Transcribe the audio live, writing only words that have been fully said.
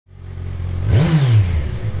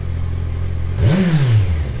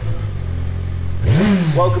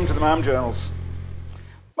Welcome to the MAM Journals.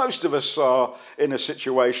 Most of us are in a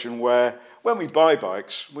situation where when we buy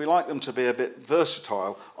bikes, we like them to be a bit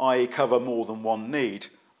versatile, i.e. cover more than one need.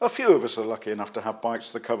 A few of us are lucky enough to have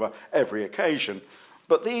bikes that cover every occasion,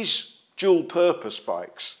 but these dual purpose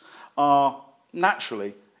bikes are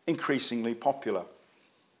naturally increasingly popular.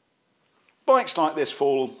 Bikes like this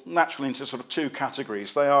fall naturally into sort of two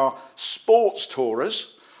categories. They are sports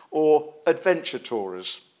tourers or adventure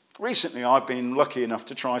tourers. Recently I've been lucky enough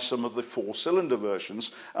to try some of the four-cylinder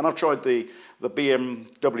versions, and I've tried the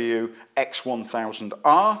BMW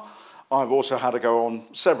X1000R. I've also had a go on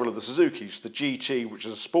several of the Suzukis, the GT, which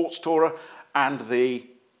is a sports tourer, and the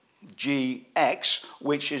GX,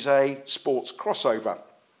 which is a sports crossover.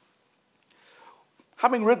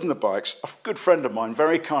 Having ridden the bikes, a good friend of mine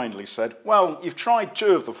very kindly said, well, you've tried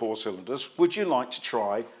two of the four cylinders, would you like to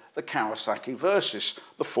try the Kawasaki Versys,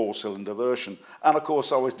 the four-cylinder version? And of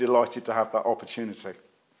course I was delighted to have that opportunity.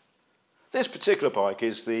 This particular bike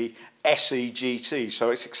is the SE GT,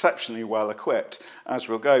 so it's exceptionally well equipped, as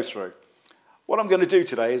we'll go through. What I'm going to do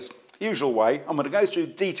today is, usual way, I'm going to go through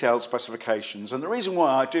detailed specifications, and the reason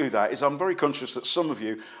why I do that is I'm very conscious that some of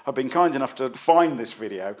you have been kind enough to find this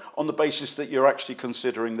video on the basis that you're actually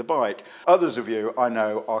considering the bike. Others of you, I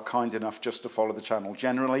know, are kind enough just to follow the channel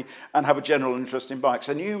generally and have a general interest in bikes,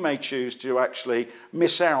 and you may choose to actually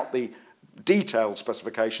miss out the detailed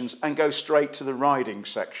specifications and go straight to the riding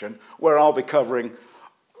section, where I'll be covering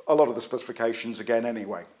a lot of the specifications again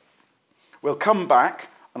anyway. We'll come back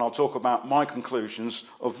and I'll talk about my conclusions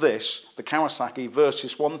of this, the Kawasaki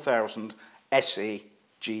Versys 1000 SE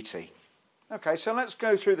GT. Okay, so let's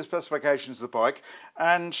go through the specifications of the bike,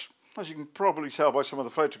 and as you can probably tell by some of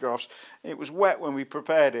the photographs, it was wet when we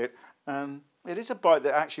prepared it, and it is a bike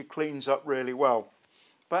that actually cleans up really well.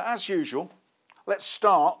 But as usual, let's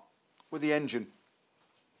start with the engine.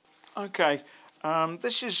 Okay,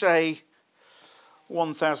 this is a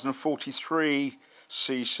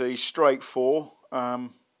 1043cc straight four,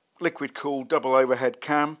 liquid cooled double overhead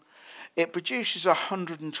cam. It produces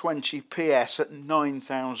 120 PS at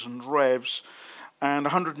 9,000 revs and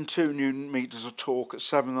 102 Newton meters of torque at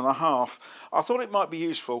 7.5. I thought it might be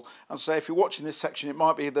useful, and say if you're watching this section, it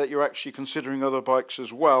might be that you're actually considering other bikes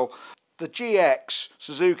as well. The GX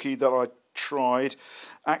Suzuki that I tried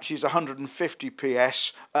actually is 150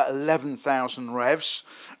 PS at 11,000 revs,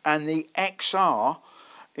 and the XR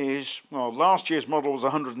is, well, last year's model was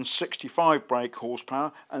 165 brake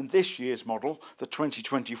horsepower, and this year's model, the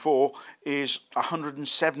 2024, is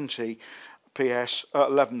 170 PS at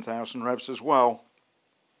 11,000 revs as well.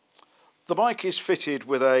 The bike is fitted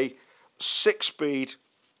with a 6-speed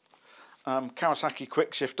Kawasaki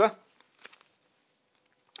quick shifter,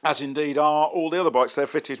 as indeed are all the other bikes. They're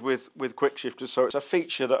fitted with quick shifters, so it's a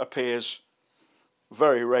feature that appears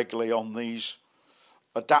very regularly on these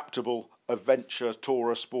adaptable adventure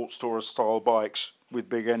tourer, sports tourer style bikes with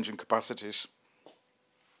big engine capacities.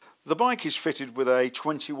 The bike is fitted with a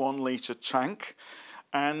 21-litre tank,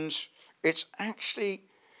 and it's actually,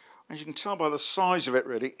 as you can tell by the size of it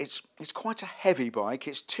really, it's quite a heavy bike.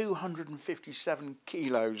 It's 257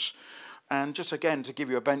 kilos, and just again to give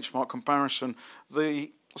you a benchmark comparison, the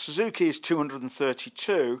Suzuki is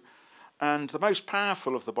 232, and the most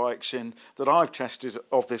powerful of the bikes that I've tested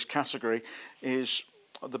of this category is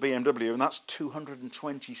the BMW, and that's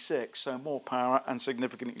 226, so more power and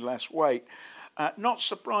significantly less weight. Not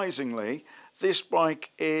surprisingly, this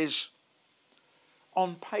bike is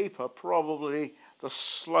on paper probably the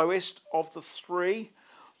slowest of the three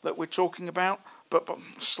that we're talking about, but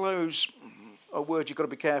slow's a word you've got to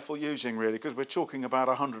be careful using really, because we're talking about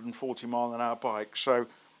a 140 mile an hour bike, so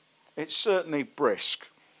it's certainly brisk.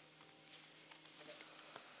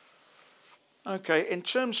 Okay, in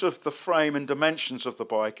terms of the frame and dimensions of the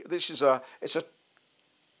bike, it's a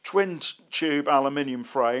twin tube aluminium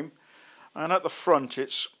frame, and at the front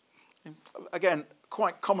it's, again,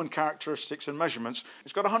 quite common characteristics and measurements.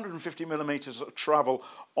 It's got 150 millimeters of travel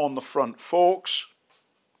on the front forks,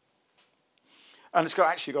 and it's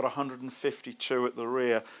actually got 152 at the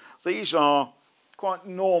rear. These are quite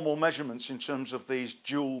normal measurements in terms of these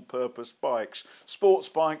dual purpose bikes. Sports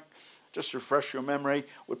bike, just to refresh your memory,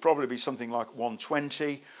 would probably be something like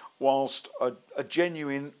 120, whilst a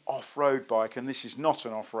genuine off-road bike, and this is not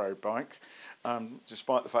an off-road bike,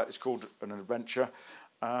 despite the fact it's called an adventure,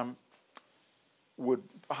 would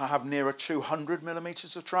have nearer 200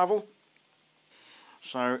 millimeters of travel.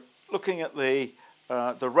 So looking at the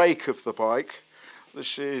rake of the bike,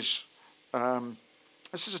 this is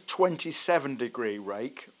This is a 27-degree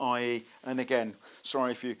rake, i.e., and again,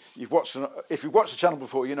 sorry if you've watched the channel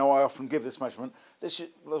before, you know I often give this measurement. The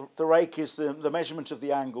rake is the measurement of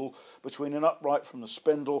the angle between an upright from the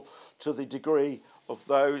spindle to the degree of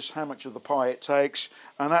those, how much of the pie it takes,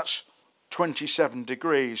 and that's 27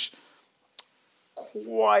 degrees.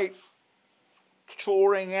 Quite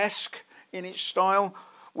touring-esque in its style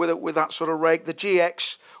with that sort of rake. The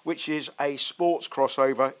GX, which is a sports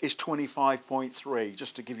crossover, is 25.3,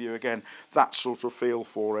 just to give you again that sort of feel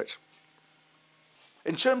for it.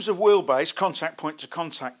 In terms of wheelbase, contact point to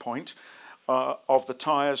contact point of the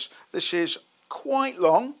tyres, this is quite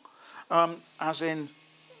long, as in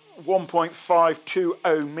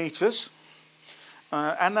 1.520 metres.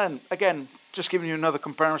 And then again, just giving you another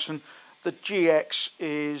comparison, the GX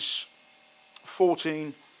is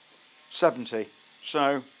 1470,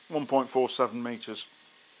 so 1.47 metres.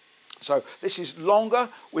 So this is longer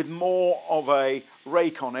with more of a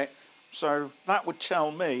rake on it, so that would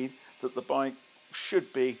tell me that the bike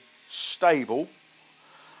should be stable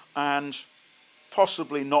and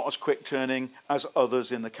possibly not as quick turning as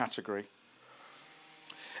others in the category.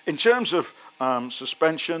 In terms of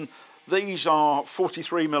suspension, these are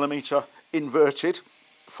 43mm inverted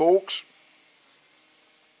forks.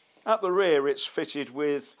 At the rear it's fitted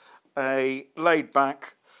with a laid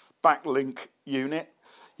back link unit,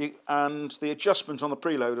 and the adjustment on the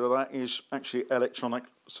preload of that is actually electronic,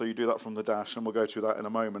 so you do that from the dash, and we'll go through that in a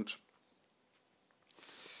moment.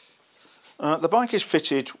 The bike is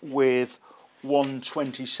fitted with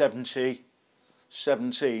 120/70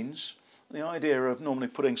 17s. The idea of normally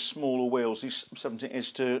putting smaller wheels, these 17,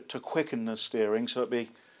 is to quicken the steering, so it'll be,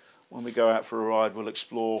 when we go out for a ride, we'll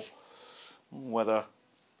explore whether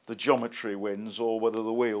the geometry wins or whether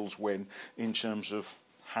the wheels win in terms of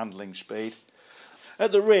handling speed.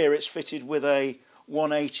 At the rear it's fitted with a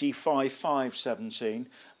 180/55 17.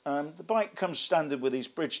 The bike comes standard with these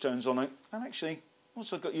Bridgestones on it, and actually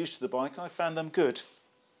once I got used to the bike I found them good.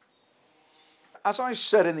 As I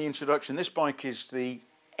said in the introduction, this bike is the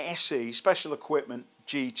SE Special Equipment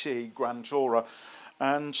GT Grand Tourer,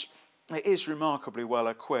 and it is remarkably well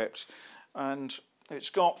equipped, and it's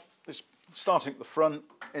got this, starting at the front,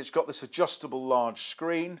 it's got this adjustable large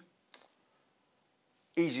screen,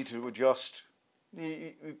 easy to adjust.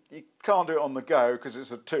 You can't do it on the go because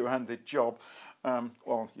it's a two-handed job.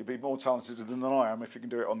 Well, you'd be more talented than I am if you can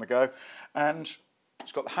do it on the go. And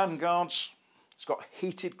it's got the hand guards, it's got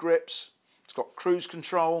heated grips, it's got cruise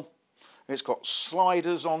control, it's got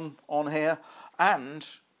sliders on here, and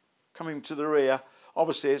coming to the rear,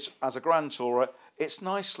 obviously it's, as a Grand Tourer, it's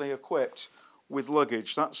nicely equipped with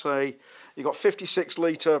luggage. You've got 56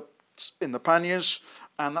 litre in the panniers,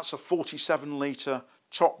 and that's a 47 litre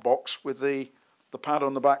top box with the pad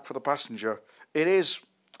on the back for the passenger. It is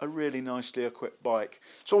a really nicely equipped bike.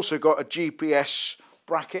 It's also got a GPS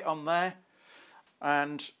bracket on there,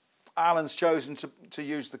 and Alan's chosen to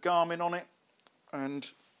use the Garmin on it, and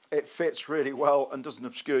it fits really well and doesn't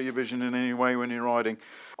obscure your vision in any way when you're riding.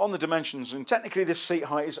 On the dimensions, and technically this seat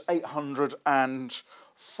height is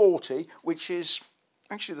 840, which is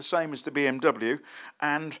actually the same as the BMW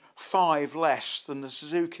and 5 less than the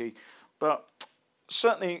Suzuki. But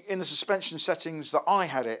certainly in the suspension settings that I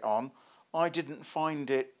had it on, I didn't find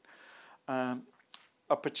it a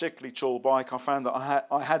particularly tall bike. I found that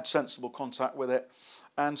I had sensible contact with it,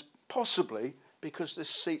 and possibly because this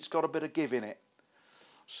seat's got a bit of give in it.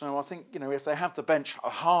 So I think, you know, if they have the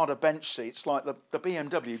harder bench seats, like the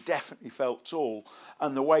BMW definitely felt tall,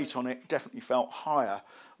 and the weight on it definitely felt higher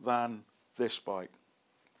than this bike.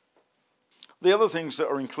 The other things that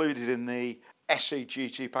are included in the SE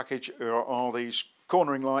GT package are these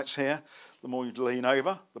cornering lights here. The more you lean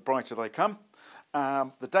over, the brighter they come.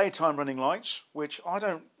 The daytime running lights, which I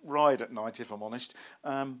don't ride at night if I'm honest,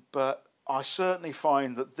 but I certainly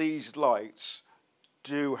find that these lights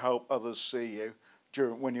do help others see you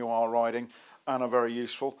when you are riding, and are very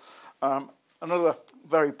useful. Another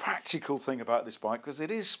very practical thing about this bike, because it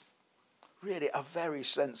is really a very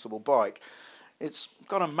sensible bike, it's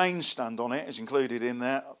got a main stand on it, is included in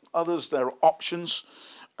there. Others, there are options,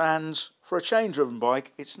 and for a chain driven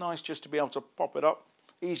bike it's nice just to be able to pop it up,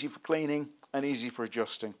 easy for cleaning and easy for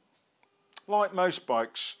adjusting. Like most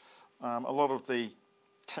bikes, a lot of the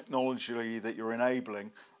technology that you're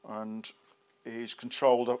enabling is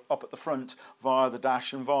controlled up at the front via the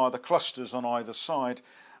dash and via the clusters on either side.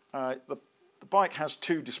 The bike has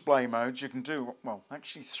 2 display modes. You can do, well,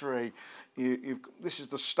 actually 3. This is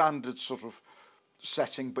the standard sort of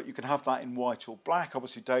setting, but you can have that in white or black,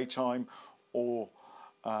 obviously daytime or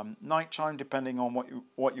nighttime, depending on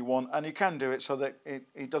what you want. And you can do it so that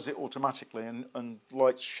it does it automatically, and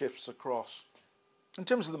light shifts across. In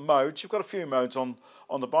terms of the modes, you've got a few modes on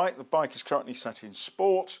the bike. The bike is currently set in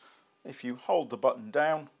sport. If you hold the button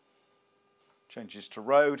down, changes to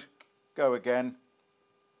road, go again.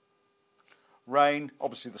 Rain,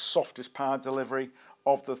 obviously the softest power delivery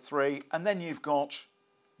of the three, and then you've got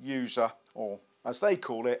user, or as they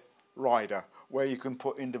call it, rider, where you can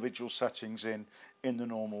put individual settings in the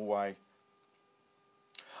normal way.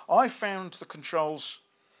 I found the controls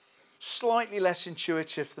slightly less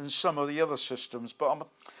intuitive than some of the other systems, but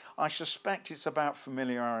I suspect it's about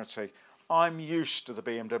familiarity. I'm used to the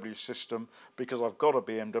BMW system because I've got a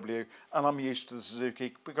BMW, and I'm used to the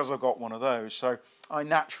Suzuki because I've got one of those, so I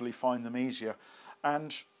naturally find them easier.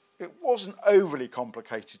 And it wasn't overly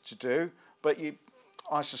complicated to do, but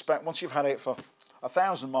I suspect once you've had it for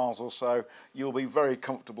 1,000 miles or so, you'll be very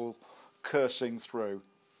comfortable cursing through.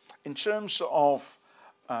 In terms of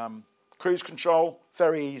cruise control,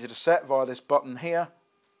 very easy to set via this button here,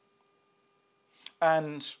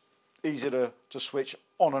 and easy to switch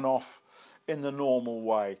on and off in the normal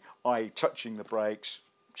way, i.e. touching the brakes,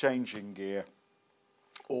 changing gear,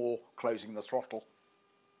 or closing the throttle.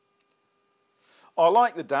 I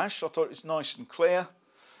like the dash. I thought it's nice and clear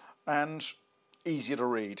and easy to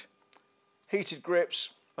read. Heated grips,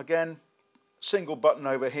 again, single button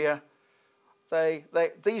over here.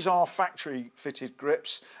 These are factory fitted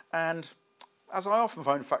grips, and as I often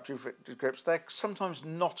find factory fitted grips, they're sometimes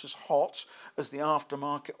not as hot as the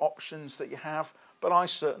aftermarket options that you have, but I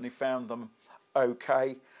certainly found them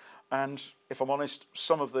okay. And if I'm honest,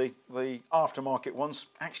 some of the aftermarket ones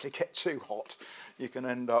actually get too hot. You can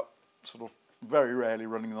end up sort of very rarely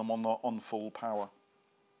running them on full power.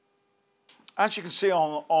 As you can see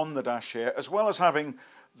on the dash here, as well as having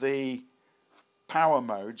the power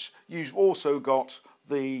modes, you've also got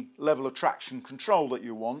the level of traction control that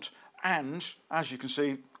you want, and as you can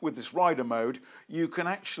see with this rider mode, you can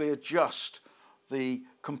actually adjust the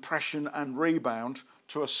compression and rebound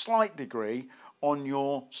to a slight degree on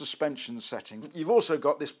your suspension settings. You've also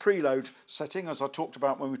got this preload setting, as I talked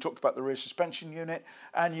about when we talked about the rear suspension unit,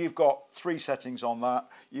 and you've got 3 settings on that.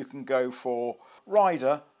 You can go for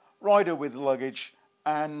rider with luggage,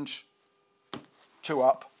 and 2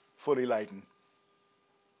 up, fully laden.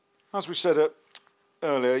 As we said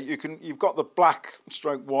earlier, you've got the black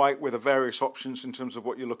stroke white with the various options in terms of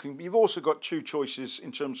what you're looking. You've also got 2 choices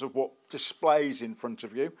in terms of what displays in front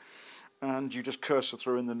of you, and you just cursor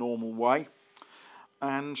through in the normal way,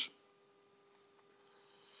 and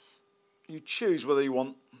you choose whether you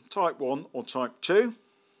want type 1 or type 2.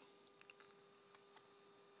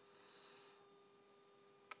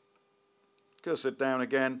 Cursor down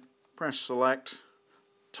again, press select,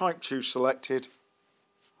 type 2 selected,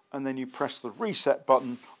 and then you press the reset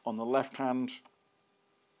button on the left hand,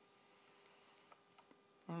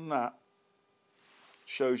 and that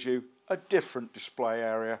shows you a different display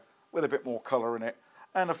area with a bit more colour in it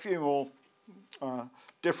and a few more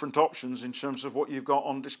different options in terms of what you've got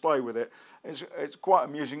on display with it. It's quite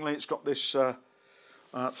amusingly, it's got this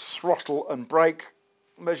throttle and brake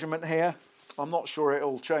measurement here. I'm not sure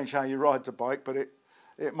it'll change how you ride the bike, but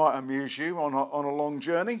it might amuse you on a long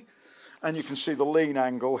journey. And you can see the lean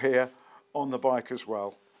angle here on the bike as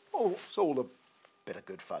well. Oh, it's all a bit of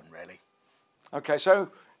good fun, really. Okay, so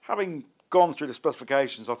having gone through the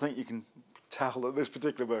specifications, I think you can tell that this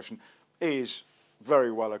particular version is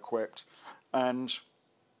very well equipped. And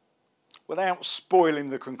without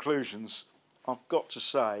spoiling the conclusions, I've got to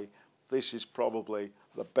say this is probably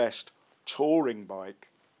the best touring bike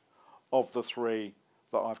of the 3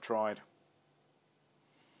 that I've tried.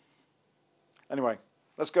 Anyway,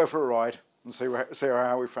 let's go for a ride and see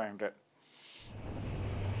how we found it.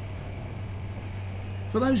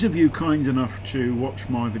 For those of you kind enough to watch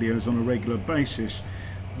my videos on a regular basis,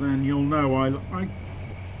 then you'll know I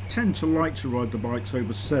tend to like to ride the bikes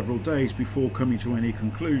over several days before coming to any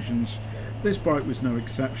conclusions. This bike was no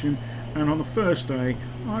exception, and on the first day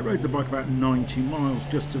I rode the bike about 90 miles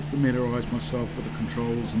just to familiarise myself with the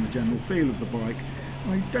controls and the general feel of the bike.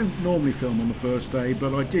 I don't normally film on the first day,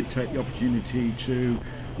 but I did take the opportunity to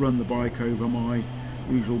run the bike over my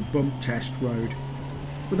usual bump test road.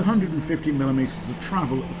 With 150mm of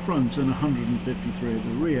travel at the front and 153 at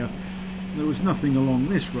the rear, there was nothing along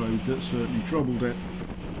this road that certainly troubled it.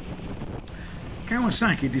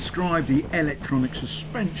 Kawasaki described the electronic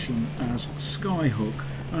suspension as skyhook.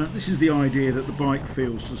 This is the idea that the bike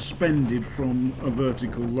feels suspended from a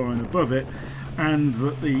vertical line above it, and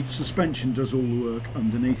that the suspension does all the work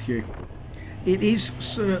underneath you. It is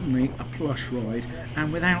certainly a plush ride,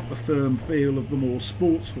 and without the firm feel of the more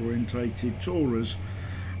sports orientated tourers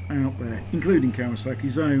out there, including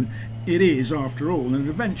Kawasaki's own. It is, after all, an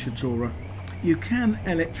adventure tourer. You can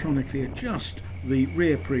electronically adjust the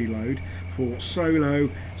rear preload for solo,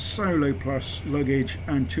 solo plus luggage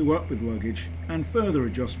and 2 up with luggage, and further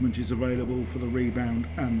adjustment is available for the rebound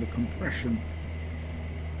and the compression.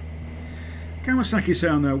 Kawasaki say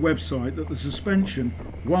on their website that the suspension,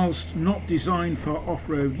 whilst not designed for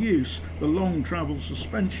off-road use, the long travel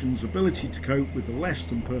suspension's ability to cope with the less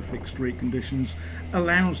than perfect street conditions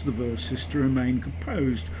allows the Versys to remain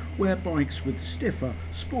composed, where bikes with stiffer,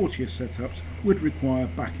 sportier setups would require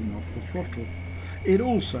backing off the throttle. It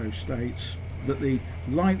also states that the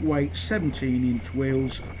lightweight 17-inch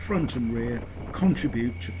wheels, front and rear,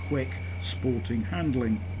 contribute to quick, sporting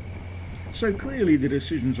handling. So clearly the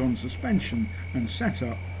decisions on suspension and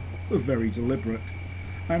setup were very deliberate,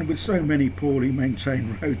 and with so many poorly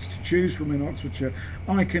maintained roads to choose from in Oxfordshire,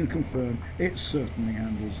 I can confirm it certainly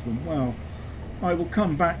handles them well. I will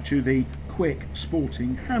come back to the quick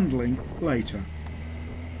sporting handling later.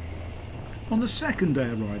 On the second day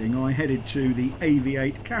of riding, I headed to the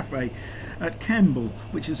AV8 Cafe at Kemble,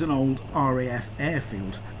 which is an old RAF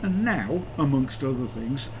airfield and now, amongst other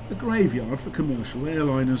things, a graveyard for commercial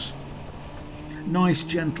airliners. Nice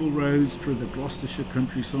gentle roads through the Gloucestershire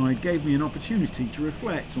countryside gave me an opportunity to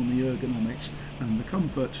reflect on the ergonomics and the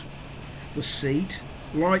comfort. The seat,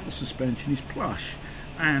 like the suspension, is plush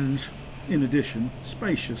and, in addition,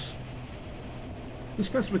 spacious. The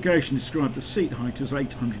specification described the seat height as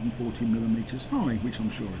 840mm high, which I'm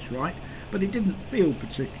sure is right, but it didn't feel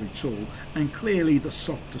particularly tall, and clearly the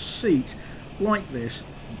softer seat, like this,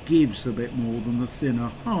 gives a bit more than the thinner,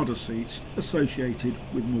 harder seats associated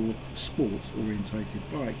with more sports-orientated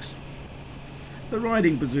bikes. The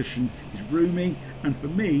riding position is roomy, and for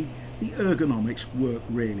me, the ergonomics work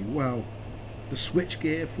really well. The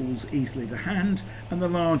switchgear falls easily to hand, and the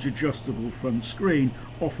large adjustable front screen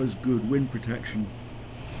offers good wind protection.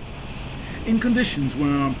 In conditions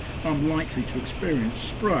where I'm likely to experience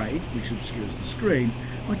spray, which obscures the screen,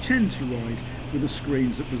 I tend to ride with the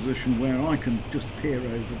screens at position where I can just peer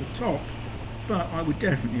over the top, but I would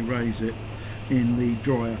definitely raise it in the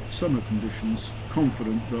drier summer conditions,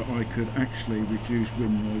 confident that I could actually reduce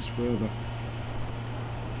wind noise further.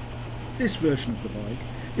 This version of the bike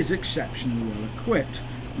is exceptionally well equipped.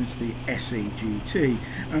 It's the SE GT,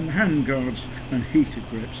 and the handguards and heated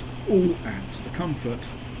grips all add to the comfort.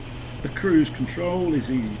 The cruise control is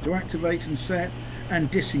easy to activate and set, and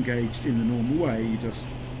disengaged in the normal way. You just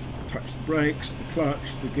touch the brakes, the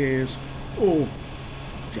clutch, the gears, or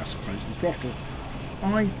just close the throttle.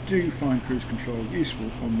 I do find cruise control useful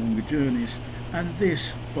on longer journeys, and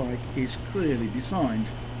this bike is clearly designed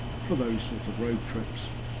for those sort of road trips.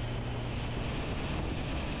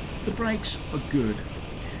 The brakes are good.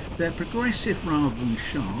 They're progressive rather than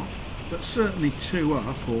sharp, but certainly 2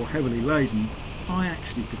 up or heavily laden, I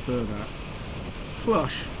actually prefer that.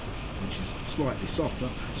 Plush, which is slightly softer,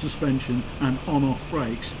 suspension and on-off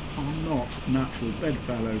brakes are not natural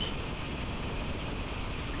bedfellows.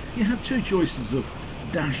 You have 2 choices of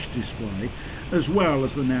dash display, as well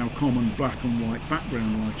as the now common black and white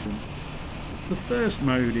background lighting. The first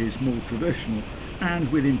mode is more traditional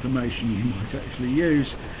and with information you might actually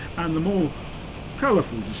use, and the more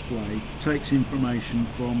colourful display takes information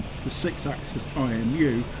from the 6-axis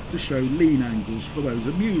IMU to show lean angles for those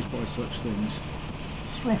amused by such things.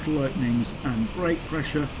 Throttle openings and brake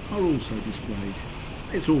pressure are also displayed.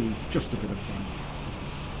 It's all just a bit of fun.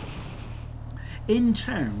 In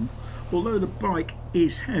town, although the bike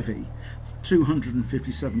is heavy,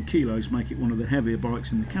 257 kilos make it one of the heavier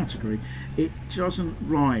bikes in the category, it doesn't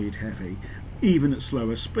ride heavy, even at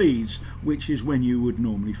slower speeds, which is when you would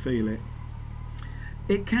normally feel it.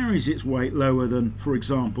 It carries its weight lower than, for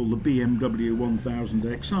example, the BMW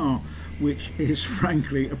 1000XR, which is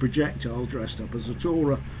frankly a projectile dressed up as a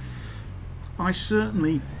tourer. I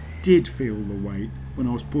certainly did feel the weight when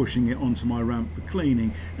I was pushing it onto my ramp for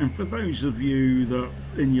cleaning, and for those of you that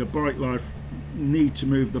in your bike life need to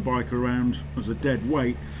move the bike around as a dead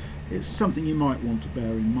weight, it's something you might want to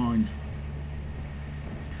bear in mind.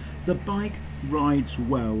 The bike rides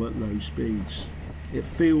well at low speeds. It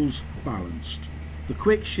feels balanced. The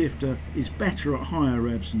quick shifter is better at higher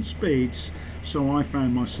revs and speeds, so I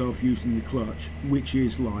found myself using the clutch, which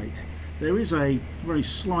is light. There is a very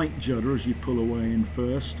slight judder as you pull away in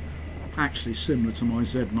first, actually similar to my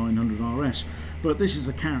Z900 RS, but this is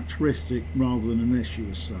a characteristic rather than an issue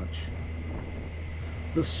as such.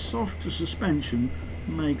 The softer suspension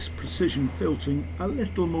makes precision filtering a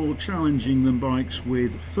little more challenging than bikes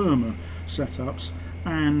with firmer setups,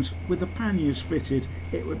 and with the panniers fitted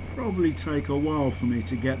it would probably take a while for me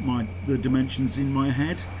to get the dimensions in my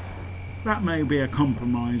head. That may be a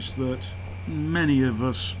compromise that many of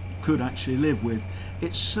us could actually live with.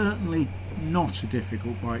 It's certainly not a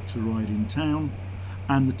difficult bike to ride in town,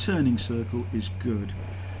 and the turning circle is good.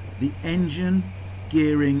 The engine,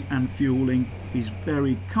 gearing and fueling is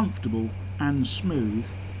very comfortable and smooth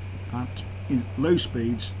in low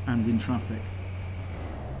speeds and in traffic.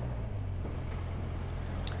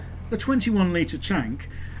 The 21 litre tank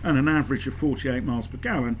and an average of 48 miles per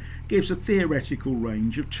gallon gives a theoretical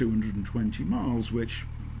range of 220 miles, which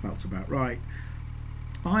felt about right.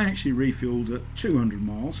 I actually refuelled at 200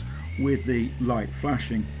 miles with the light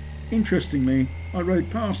flashing. Interestingly, I rode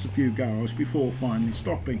past a few garages before finally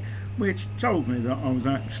stopping, which told me that I was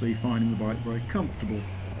actually finding the bike very comfortable.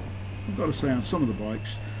 I've got to say, on some of the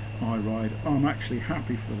bikes I ride, I'm actually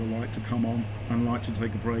happy for the light to come on and light to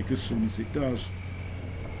take a break as soon as it does.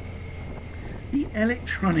 The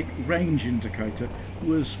electronic range indicator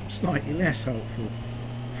was slightly less helpful.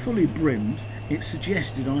 Fully brimmed, it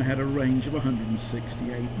suggested I had a range of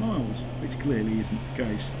 168 miles, which clearly isn't the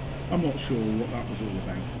case. I'm not sure what that was all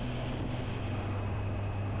about.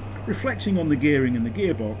 Reflecting on the gearing and the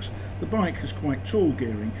gearbox, the bike has quite tall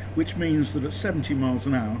gearing, which means that at 70 miles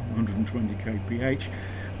an hour, 120 kph,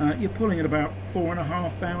 you're pulling at about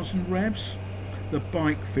 4,500 revs. The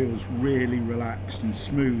bike feels really relaxed and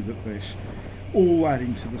smooth at this, all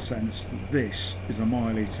adding to the sense that this is a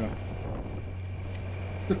mile eater.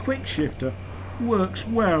 The quick shifter works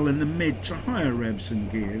well in the mid to higher revs and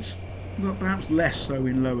gears, but perhaps less so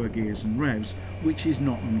in lower gears and revs, which is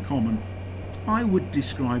not uncommon. I would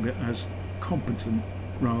describe it as competent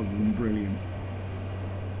rather than brilliant.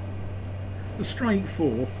 The straight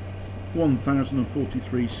 4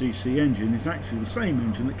 1043cc engine is actually the same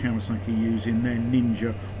engine that Kawasaki use in their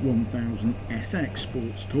Ninja 1000 SX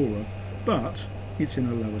sports tourer, but it's in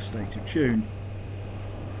a lower state of tune.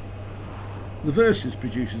 The Versys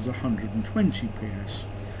produces 120 PS,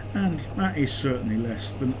 and that is certainly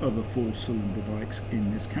less than other four-cylinder bikes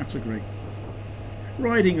in this category.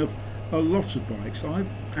 Riding of a lot of bikes, I've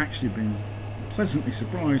actually been pleasantly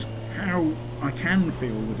surprised how I can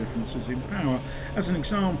feel the differences in power. As an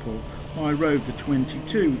example, I rode the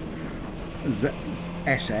 22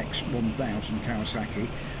 SX 1000 Kawasaki,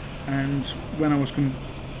 and when I was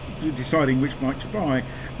deciding which bike to buy,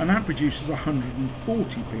 and that produces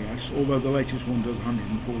 140 PS, although the latest one does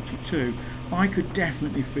 142, I could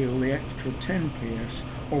definitely feel the extra 10 PS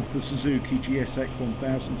of the Suzuki GSX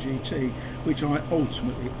 1000 GT, which I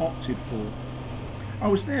ultimately opted for. I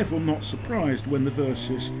was therefore not surprised when the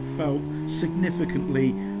Versys felt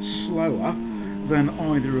significantly slower than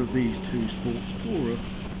either of these two sports tourer.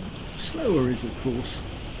 Slower is, of course,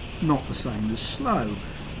 not the same as slow.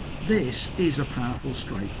 This is a powerful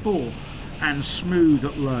straight 4, and smooth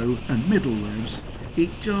at low and middle revs.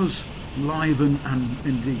 It does liven and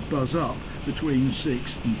indeed buzz up between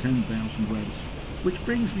 6 and 10,000 revs, which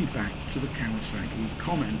brings me back to the Kawasaki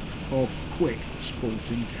comment of quick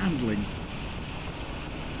sporting handling.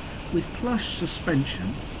 With plush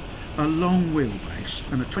suspension, a long wheelbase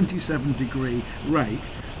and a 27-degree rake,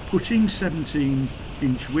 putting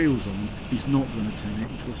 17-inch wheels on is not going to turn it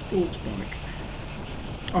into a sports bike.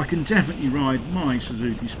 I can definitely ride my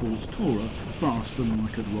Suzuki Sports Tourer faster than I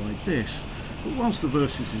could ride this, but whilst the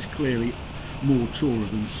Versys is clearly more tourer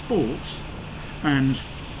than sports, and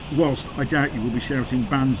whilst I doubt you will be shouting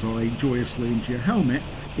Banzai joyously into your helmet,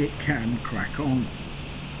 it can crack on.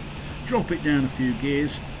 Drop it down a few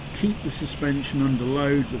gears, keep the suspension under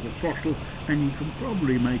load with the throttle, and you can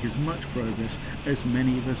probably make as much progress as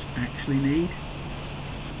many of us actually need.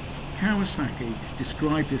 Kawasaki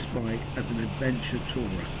described this bike as an adventure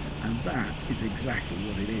tourer, and that is exactly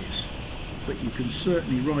what it is. But you can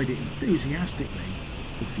certainly ride it enthusiastically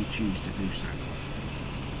if you choose to do so.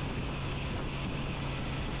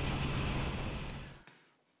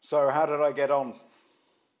 So how did I get on?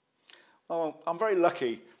 Well, I'm very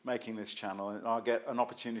lucky making this channel, and I get an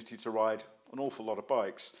opportunity to ride an awful lot of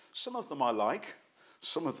bikes. Some of them I like,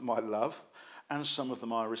 some of them I love, and some of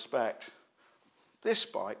them I respect. This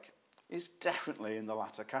bike is definitely in the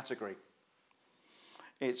latter category.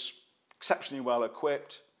 It's exceptionally well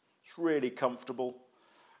equipped, it's really comfortable,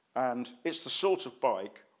 and it's the sort of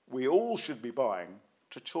bike we all should be buying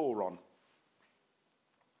to tour on.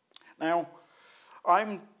 Now,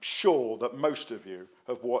 I'm sure that most of you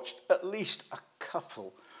have watched at least a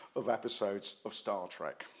couple of episodes of Star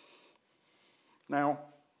Trek. Now,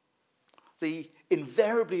 the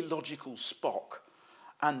invariably logical Spock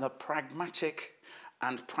and the pragmatic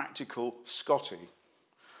and practical Scotty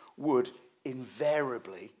would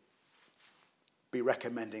invariably be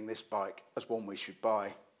recommending this bike as one we should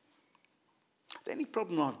buy. The only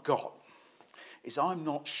problem I've got is I'm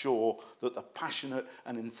not sure that the passionate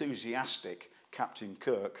and enthusiastic Captain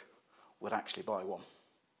Kirk would actually buy one.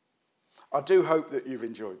 I do hope that you've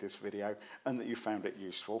enjoyed this video and that you found it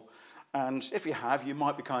useful. And if you have, you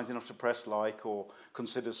might be kind enough to press like or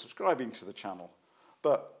consider subscribing to the channel.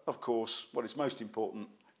 But of course, what is most important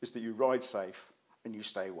is that you ride safe and you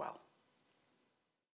stay well.